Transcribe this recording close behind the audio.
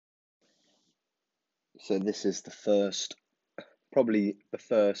So this is probably the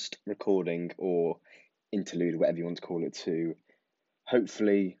first recording or interlude, whatever you want to call it, to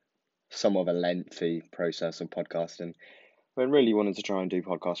hopefully somewhat of a lengthy process of podcasting. I've been really wanting to try and do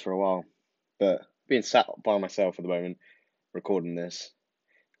podcasts for a while, but being sat by myself at the moment, recording this,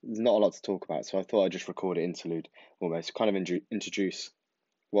 there's not a lot to talk about, so I thought I'd just record an interlude, almost, kind of introduce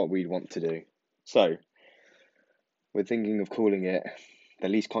what we'd want to do. So, we're thinking of calling it the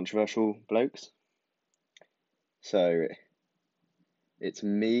Least Controversial Blokes. So, it's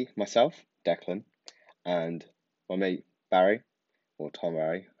me, myself, Declan, and my mate Barrie, or Tom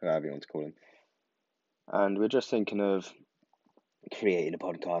Barrie, however you want to call him. And we're just thinking of creating a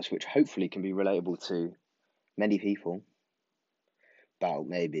podcast which hopefully can be relatable to many people about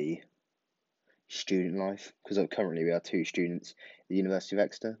maybe student life, because currently we are two students at the University of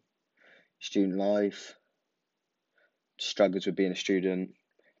Exeter. Student life, struggles with being a student,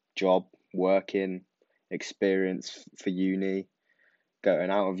 job, working, experience for uni, going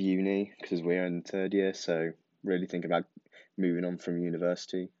out of uni because we're in third year, so really thinking about moving on from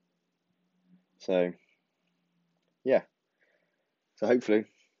university. So yeah, so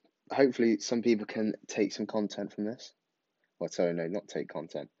hopefully some people can take some content from this. Well, sorry, no, not take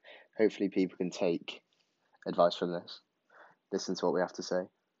content. Hopefully people can take advice from this, listen to what we have to say,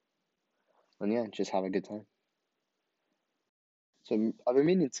 and yeah, just have a good time. So I've been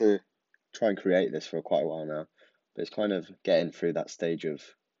meaning to try and create this for quite a while now, but it's kind of getting through that stage of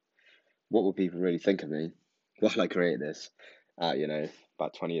what will people really think of me while I create this at,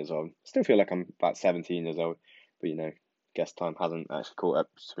 about 20 years old. Still feel like I'm about 17 years old, but guess time hasn't actually caught up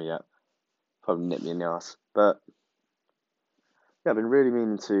to me yet. Probably nipped me in the ass. But yeah, I've been really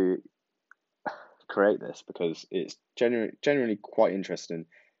meaning to create this because it's genuinely quite interesting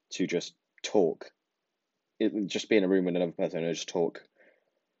to just talk. Just be in a room with another person and just talk.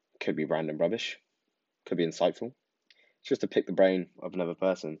 Could be random rubbish, could be insightful. It's just to pick the brain of another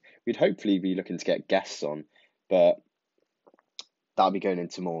person. We'd hopefully be looking to get guests on, but that'll be going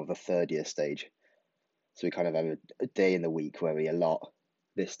into more of a third year stage. So we kind of have a day in the week where we allot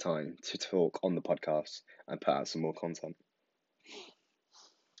this time to talk on the podcast and put out some more content.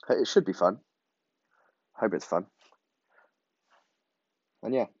 It should be fun. Hope it's fun.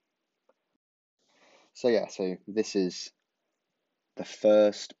 And yeah. So this is the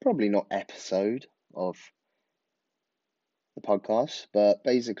first, probably not episode of the podcast, but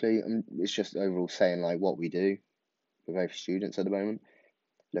basically it's just overall saying like what we do. We're both students at the moment,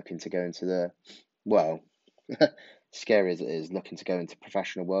 looking to go into the, well, scary as it is, looking to go into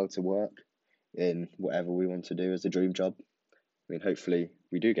professional world to work in whatever we want to do as a dream job. I mean, hopefully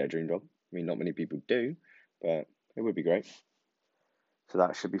we do get a dream job. I mean, not many people do, but it would be great. So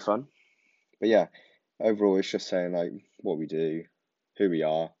that should be fun. But yeah, overall, it's just saying like what we do, who we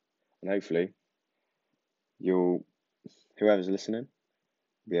are, and hopefully whoever's listening,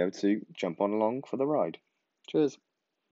 be able to jump on along for the ride. Cheers.